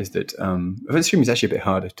reasons for that is that event streaming is actually a bit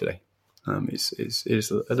harder today. It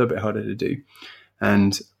is a little bit harder to do,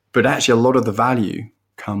 but actually a lot of the value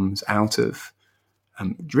comes out of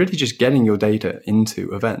really just getting your data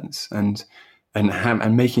into events and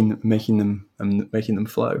making them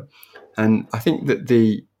flow. And I think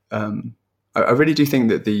that I really do think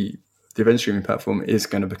that the event streaming platform is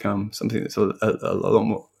going to become something that's a lot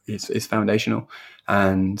more is foundational,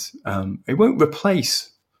 and it won't replace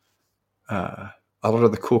a lot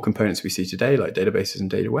of the core components we see today, like databases and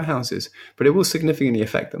data warehouses, but it will significantly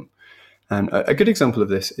affect them. And a good example of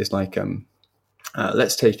this is like,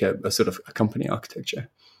 let's take a sort of a company architecture.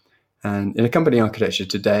 And in a company architecture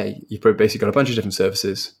today, you've basically got a bunch of different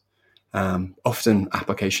services, often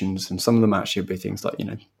applications, and some of them actually will be things like,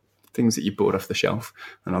 things that you bought off the shelf,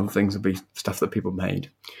 and other things will be stuff that people made.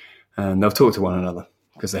 And they'll talk to one another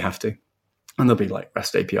because they have to. And there'll be like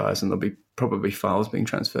REST APIs, and there'll be probably files being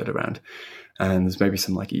transferred around. And there's maybe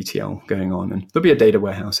some like ETL going on, and there'll be a data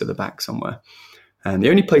warehouse at the back somewhere. And the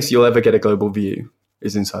only place you'll ever get a global view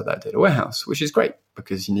is inside that data warehouse, which is great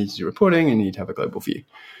because you need to do reporting and you need to have a global view.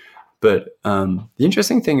 But the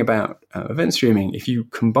interesting thing about event streaming, if you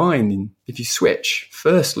switch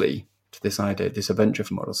firstly to this idea, this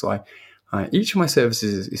event-driven model. So each of my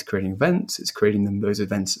services is creating events. It's creating those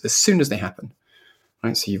events as soon as they happen.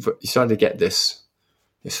 Right, so you start to get this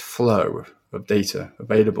flow of data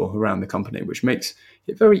available around the company, which makes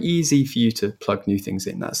it very easy for you to plug new things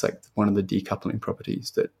in. That's like one of the decoupling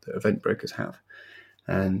properties that event brokers have,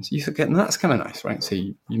 and and that's kind of nice, right? So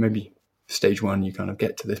you maybe stage one, you kind of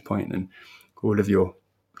get to this point, and all of your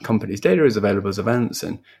company's data is available as events,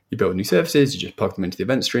 and you build new services. You just plug them into the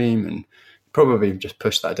event stream, and probably just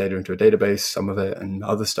push that data into a database, some of it, and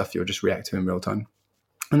other stuff you'll just react to in real time.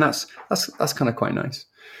 And that's kind of quite nice.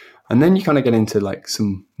 And then you kind of get into like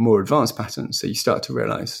some more advanced patterns. So you start to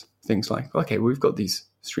realize things like, okay, we've got these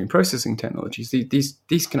stream processing technologies.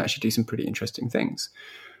 These can actually do some pretty interesting things.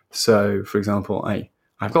 So for example,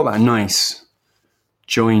 I've got that nice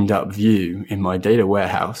joined up view in my data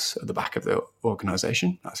warehouse at the back of the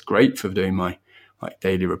organization. That's great for doing my like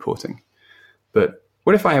daily reporting. But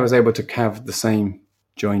what if I was able to have the same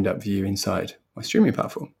joined up view inside my streaming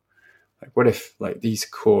platform? Like, what if like these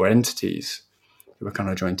core entities that were kind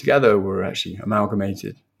of joined together were actually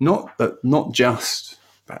amalgamated, not just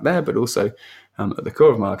back there, but also at the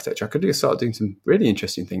core of my architecture? I could start doing some really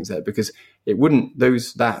interesting things there, because it wouldn't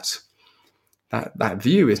that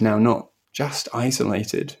view is now not just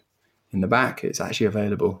isolated in the back. It's actually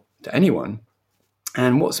available to anyone.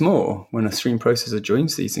 And what's more, when a stream processor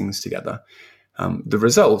joins these things together, the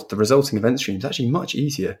resulting event stream is actually much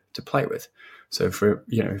easier to play with. So for,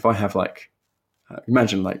 if I have like,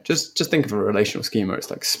 imagine like, just think of a relational schema. It's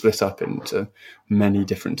like split up into many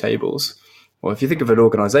different tables. Well, if you think of an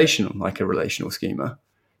organization like a relational schema,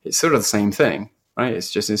 it's sort of the same thing, right?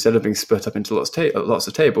 It's just, instead of being split up into lots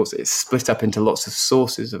of tables, it's split up into lots of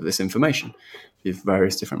sources of this information. You have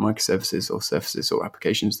various different microservices or services or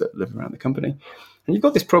applications that live around the company. And you've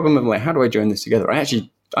got this problem of like, how do I join this together? I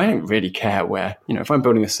don't really care where, if I'm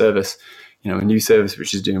building a service, a new service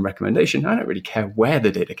which is doing a recommendation, I don't really care where the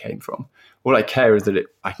data came from. All I care is that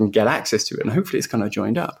I can get access to it, and hopefully it's kind of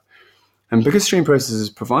joined up. And because stream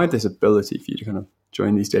processors provide this ability for you to kind of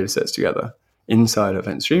join these data sets together inside of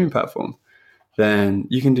event streaming platform, then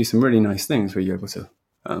you can do some really nice things where you're able to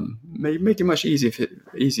make it much easier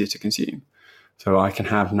to consume. So I can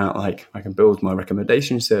have now, like, I can build my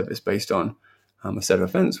recommendation service based on a set of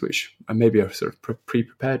events which maybe are sort of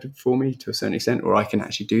pre-prepared for me to a certain extent, or I can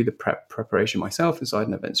actually do the preparation myself inside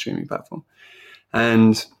an event streaming platform.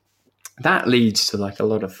 And that leads to like a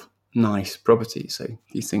lot of nice properties. So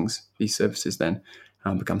these services then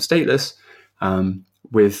become stateless.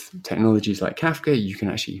 With technologies like Kafka, you can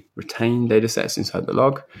actually retain data sets inside the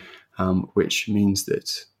log, which means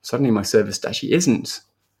that suddenly my service actually isn't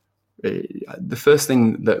the first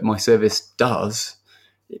thing that my service does.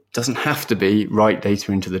 It doesn't have to be write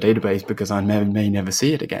data into the database because I may never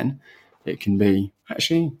see it again. It can be,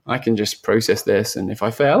 actually, I can just process this, and if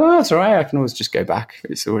I fail, that's all right. I can always just go back.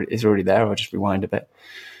 It's already there. I'll just rewind a bit.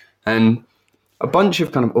 And a bunch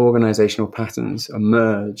of kind of organizational patterns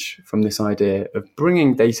emerge from this idea of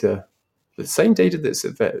bringing data, the same data that's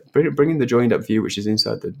bringing the joined up view, which is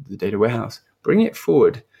inside the data warehouse, bringing it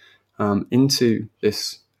forward into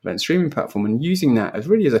this event streaming platform, and using that as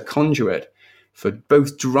really as a conduit for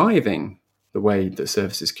both driving the way that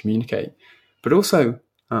services communicate, but also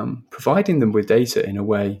providing them with data in a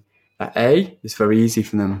way that A, is very easy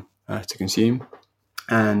for them to consume,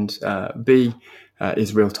 and B,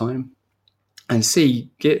 is real time, and C,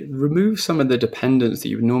 remove some of the dependence that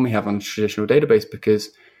you would normally have on a traditional database,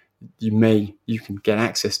 because you can get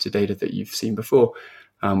access to data that you've seen before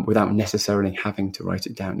without necessarily having to write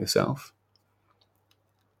it down yourself.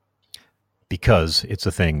 Because it's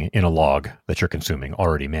a thing in a log that you're consuming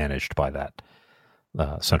already managed by that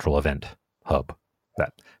central event hub.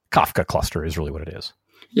 That Kafka cluster is really what it is.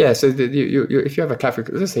 Yeah, so if you have a Kafka,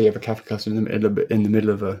 let's say you have a Kafka cluster in the middle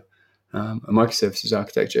of a microservices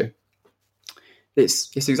architecture,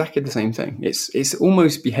 it's exactly the same thing. It's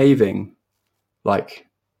almost behaving like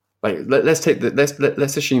let's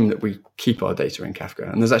assume that we keep our data in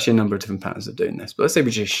Kafka, and there's actually a number of different patterns of doing this. But let's say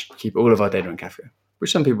we just keep all of our data in Kafka,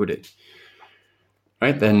 which some people do.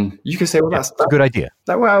 Right, then you can say, well, that's a good idea.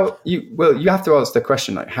 You have to ask the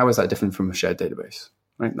question, like, how is that different from a shared database?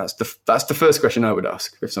 Right, that's the first question I would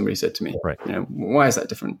ask if somebody said to me, right, why is that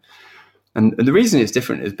different? And the reason it's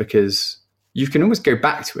different is because you can always go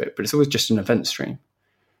back to it, but it's always just an event stream.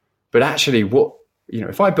 But actually,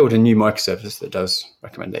 if I build a new microservice that does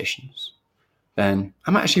recommendations, then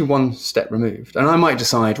I'm actually one step removed, and I might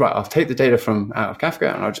decide, right, I'll take the data from out of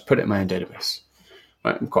Kafka and I'll just put it in my own database.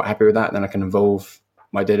 Right, I'm quite happy with that. Then I can involve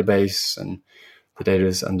my database and the data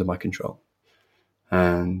is under my control.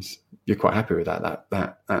 And you're quite happy with that.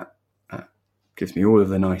 That gives me all of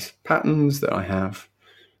the nice patterns that I have,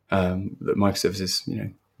 that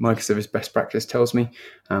microservice best practice tells me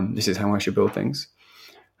this is how I should build things.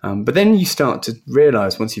 But then you start to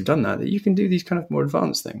realize once you've done that you can do these kind of more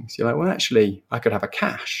advanced things. You're like, well, actually, I could have a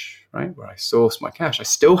cache, right, where I source my cache. I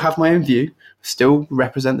still have my own view, still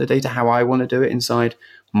represent the data how I want to do it inside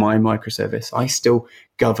my microservice. I still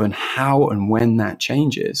govern how and when that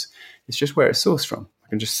changes. It's just where it's sourced from. I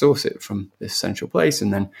can just source it from this central place,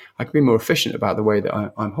 and then I can be more efficient about the way that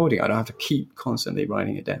I'm holding it. I don't have to keep constantly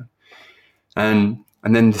writing it down. And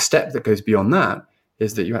then the step that goes beyond that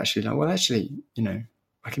is that you actually like, well, actually,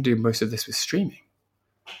 I can do most of this with streaming,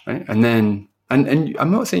 right? And then, and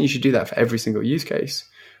I'm not saying you should do that for every single use case,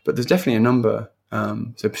 but there's definitely a number.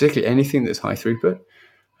 So particularly anything that's high throughput,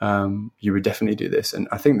 you would definitely do this. And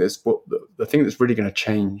I think that's what the thing that's really going to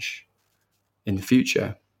change in the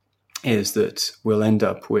future is that we'll end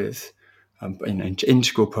up with an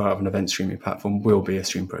integral part of an event streaming platform will be a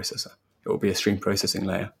stream processor. It will be a stream processing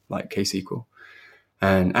layer like KSQL.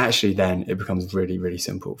 And actually then it becomes really, really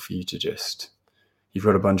simple for you to just, you've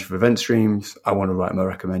got a bunch of event streams. I want to write my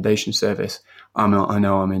recommendation service. I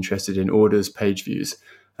know I'm interested in orders, page views,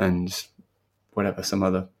 and whatever, some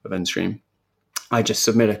other event stream. I just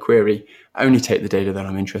submit a query. I only take the data that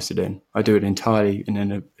I'm interested in. I do it entirely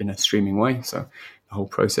in a streaming way. So the whole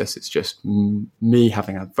process is just me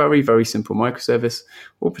having a very, very simple microservice,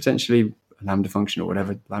 or potentially a Lambda function or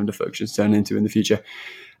whatever Lambda functions turn into in the future.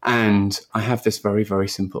 And I have this very, very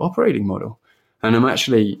simple operating model. And I'm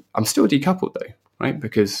still decoupled though, right?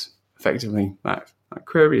 Because effectively that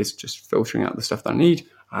query is just filtering out the stuff that I need.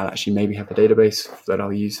 I'll actually maybe have a database that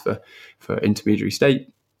I'll use for intermediary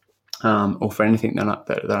state, or for anything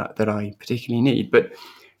that I particularly need. But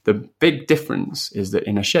the big difference is that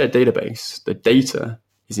in a shared database, the data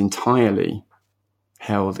is entirely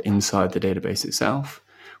held inside the database itself.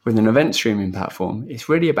 With an event streaming platform, it's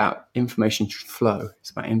really about information flow. It's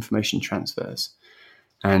about information transfers.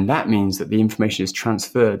 And that means that the information is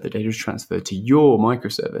transferred, the data is transferred to your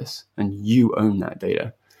microservice, and you own that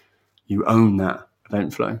data. You own that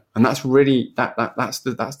event flow. And that's really, that's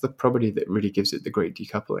the property that really gives it the great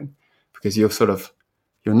decoupling, because you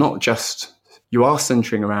are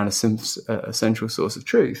centering around a central source of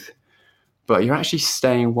truth, but you're actually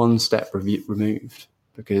staying one step removed,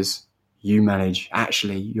 because you manage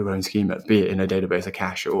actually your own schema, be it in a database, a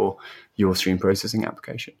cache, or your stream processing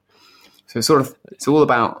application. So it's all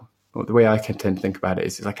about, well, the way I can tend to think about it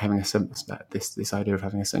is like having this idea of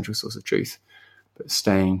having a central source of truth, but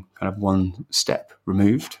staying kind of one step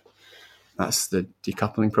removed. That's the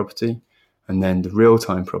decoupling property. And then the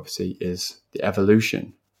real-time property is the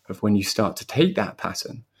evolution of when you start to take that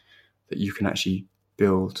pattern, that you can actually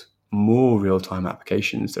build more real-time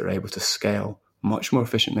applications that are able to scale much more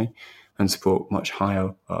efficiently and support much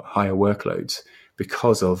higher workloads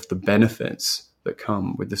because of the benefits that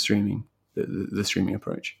come with the streaming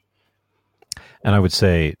approach. And I would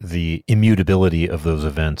say the immutability of those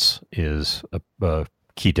events is a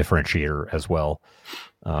key differentiator as well.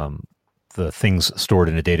 The things stored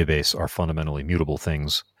in a database are fundamentally mutable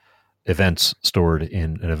things. Events stored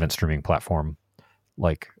in an event streaming platform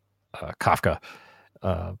like Kafka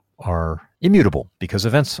are immutable because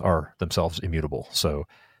events are themselves immutable. So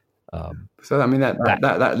I mean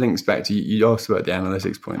that links back to you asked about the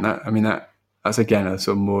analytics point. That's again a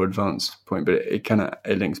sort of more advanced point, but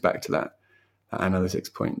it links back to that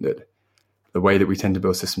analytics point, that the way that we tend to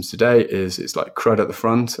build systems today is it's like CRUD at the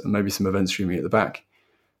front and maybe some event streaming at the back.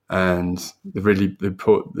 And the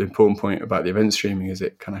important point about the event streaming is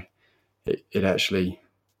it actually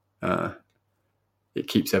it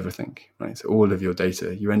keeps everything, right? So all of your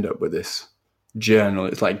data, you end up with this journal.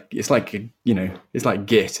 It's like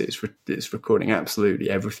Git. It's recording absolutely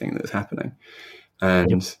everything that's happening,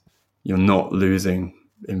 and you're not losing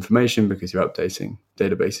information because you're updating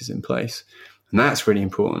databases in place. And that's really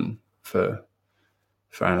important for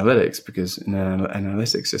analytics, because in an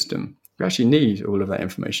analytics system, you actually need all of that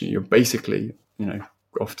information. You're basically,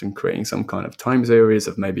 often creating some kind of time series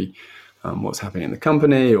of maybe what's happening in the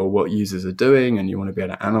company or what users are doing, and you want to be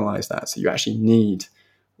able to analyze that. So you actually need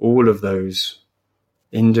all of those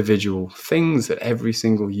individual things that every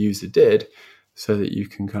single user did, so that you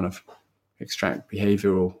can kind of extract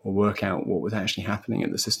behavior or work out what was actually happening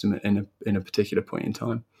in the system in a particular point in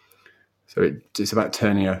time. So it's about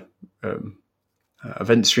turning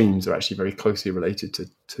event streams are actually very closely related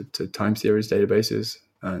to time series databases,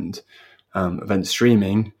 and event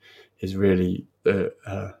streaming is really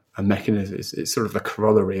a mechanism. It's sort of a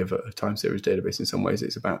corollary of a time series database in some ways.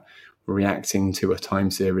 It's about reacting to a time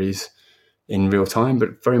series in real time,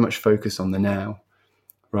 but very much focused on the now,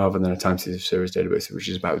 rather than a time series database, which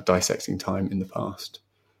is about dissecting time in the past.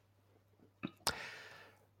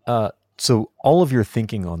 So all of your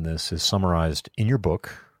thinking on this is summarized in your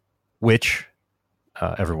book, which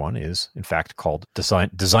everyone is, in fact, called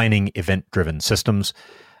Designing Event-Driven Systems.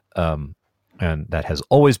 And that has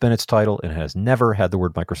always been its title, and has never had the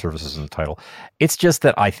word microservices in the title. It's just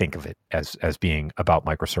that I think of it as being about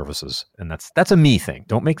microservices, and that's a me thing.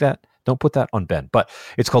 Don't put that on Ben. But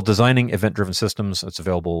it's called Designing Event-Driven Systems. It's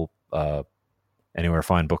available anywhere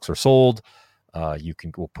fine books are sold.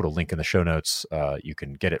 We'll put a link in the show notes. You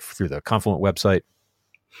can get it through the Confluent website,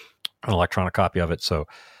 an electronic copy of it. So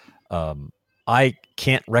I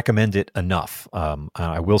can't recommend it enough.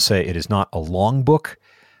 I will say it is not a long book.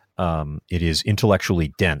 It is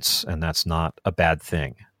intellectually dense, and that's not a bad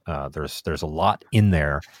thing. There's a lot in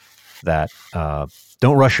there that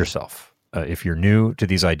don't rush yourself. If you're new to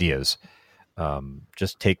these ideas,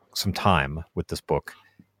 just take some time with this book,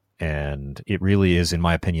 and it really is, in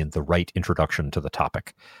my opinion, the right introduction to the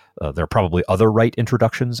topic. There are probably other right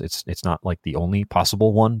introductions. It's not like the only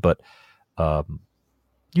possible one, but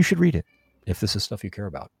you should read it if this is stuff you care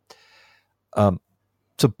about.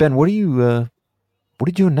 So Ben, what are you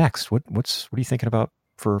doing next? What are you thinking about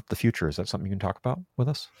for the future? Is that something you can talk about with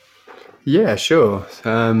us? Yeah, sure.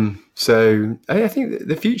 So I think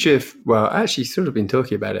the future, well, I actually sort of been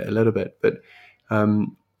talking about it a little bit, but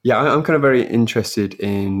I'm kind of very interested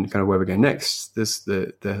in kind of where we're going next. There's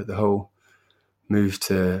the whole move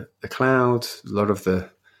to the cloud. A lot of the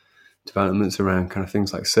developments around kind of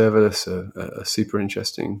things like serverless are super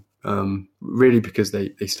interesting, really, because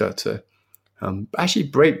they start to actually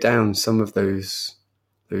break down some of those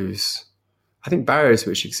I think barriers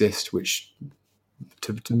which exist, which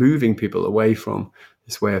to moving people away from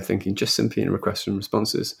this way of thinking just simply in requests and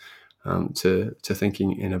responses to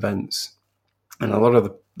thinking in events. And a lot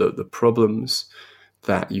of the problems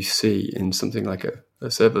that you see in something like a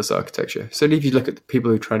serverless architecture, certainly if you look at the people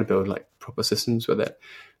who try to build like proper systems with it,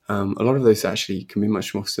 a lot of those actually can be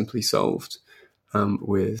much more simply solved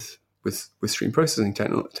with stream processing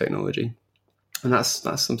technology. And that's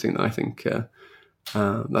something that I think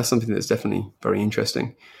that's something that's definitely very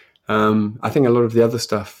interesting. I think a lot of the other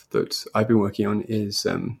stuff that I've been working on is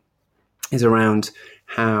around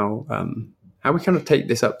how we kind of take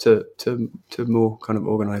this up to more kind of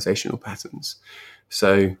organizational patterns.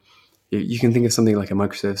 So you can think of something like a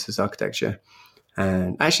microservices architecture,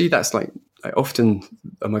 and actually that's like often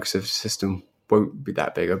a microservice system won't be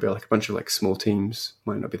that big. It'll be like a bunch of like small teams,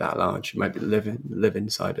 might not be that large. You might be live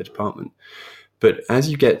inside a department. But as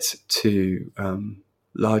you get to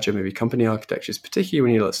larger maybe company architectures, particularly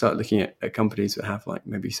when you start looking at companies that have like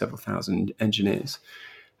maybe several thousand engineers,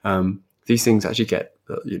 these things actually get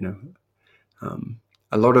a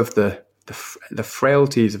lot of the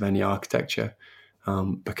frailties of any architecture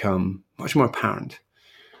become much more apparent.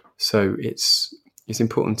 So it's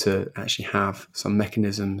important to actually have some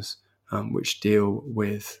mechanisms which deal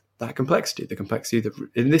with that complexity. The complexity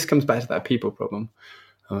and this comes back to that people problem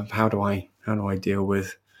of how do I deal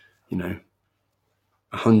with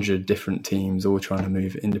 100 different teams all trying to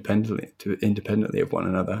move independently of one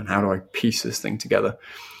another, and how do I piece this thing together?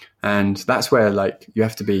 And that's where you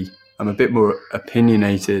have to be. I'm a bit more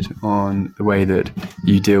opinionated on the way that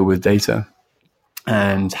you deal with data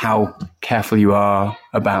and how careful you are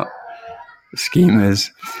about schemas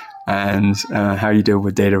and how you deal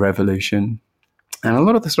with data revolution, and a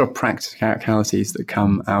lot of the sort of practicalities that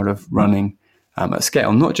come out of running at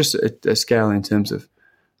scale, not just a scale in terms of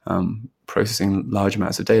processing large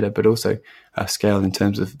amounts of data, but also scale in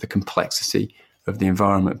terms of the complexity of the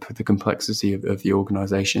environment, the complexity of the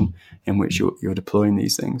organization in which you're deploying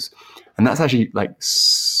these things. And that's actually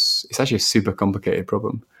it's actually a super complicated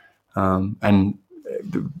problem.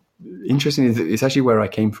 Interestingly, it's actually where I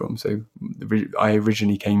came from. So I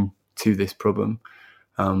originally came to this problem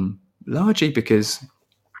largely because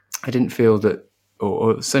I didn't feel that,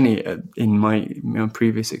 or certainly in my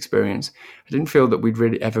previous experience, I didn't feel that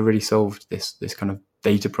we'd ever really solved this kind of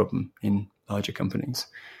data problem in larger companies.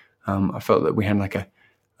 I felt that we had like a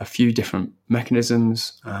few different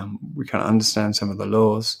mechanisms. We kind of understand some of the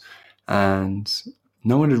laws, and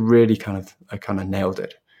no one had really kind of nailed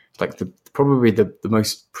it. Like probably the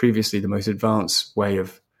most advanced way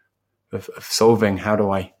of solving how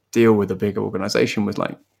do I deal with a big organization was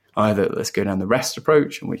like either let's go down the REST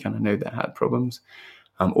approach, and we kind of know that had problems,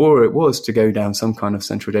 or it was to go down some kind of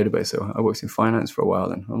central database. So I worked in finance for a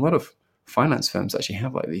while, and a lot of finance firms actually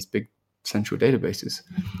have like these big central databases,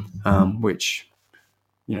 which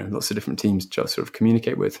lots of different teams just sort of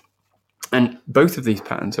communicate with. And both of these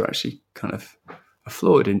patterns are actually kind of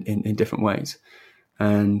flawed in different ways.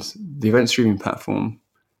 And the event streaming platform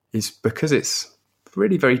is, because it's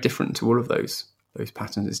really very different to all of those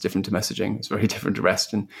patterns. It's different to messaging. It's very different to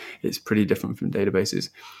REST, and it's pretty different from databases.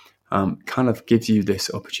 Kind of gives you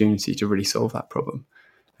this opportunity to really solve that problem.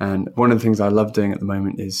 And one of the things I love doing at the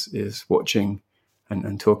moment is watching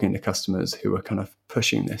and talking to customers who are kind of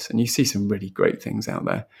pushing this. And you see some really great things out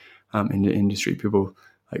there in the industry. People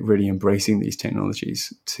like really embracing these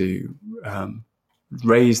technologies to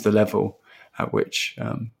raise the level at which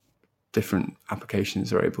different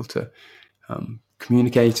applications are able to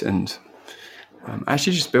communicate and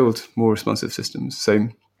actually just build more responsive systems. So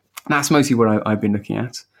that's mostly what I've been looking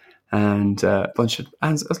at, and a bunch of,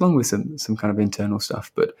 as along with some kind of internal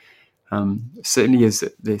stuff. But certainly is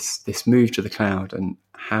this move to the cloud and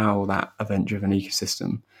how that event-driven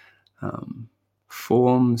ecosystem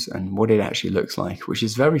forms and what it actually looks like, which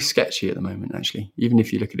is very sketchy at the moment. Actually, even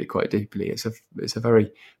if you look at it quite deeply, it's a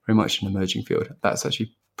very very much an emerging field. That's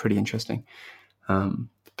actually pretty interesting,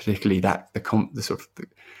 particularly that the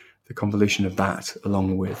convolution of that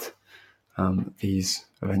along with these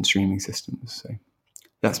event streaming systems. So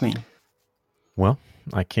that's me. Well,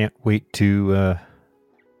 I can't wait to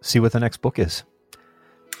see what the next book is.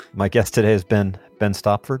 My guest today has been Ben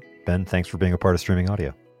Stopford. Ben, thanks for being a part of Streaming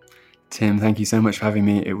Audio. Tim, thank you so much for having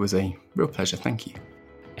me. It was a real pleasure. Thank you.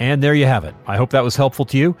 And there you have it. I hope that was helpful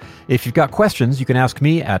to you. If you've got questions, you can ask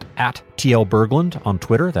me at @TLBerglund on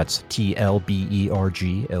Twitter. That's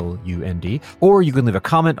TLBERGLUND. Or you can leave a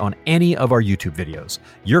comment on any of our YouTube videos.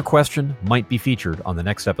 Your question might be featured on the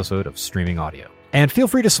next episode of Streaming Audio. And feel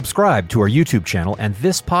free to subscribe to our YouTube channel and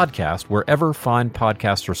this podcast wherever fine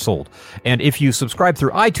podcasts are sold. And if you subscribe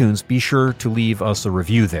through iTunes, be sure to leave us a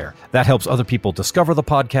review there. That helps other people discover the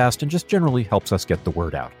podcast and just generally helps us get the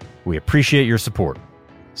word out. We appreciate your support.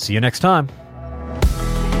 See you next time.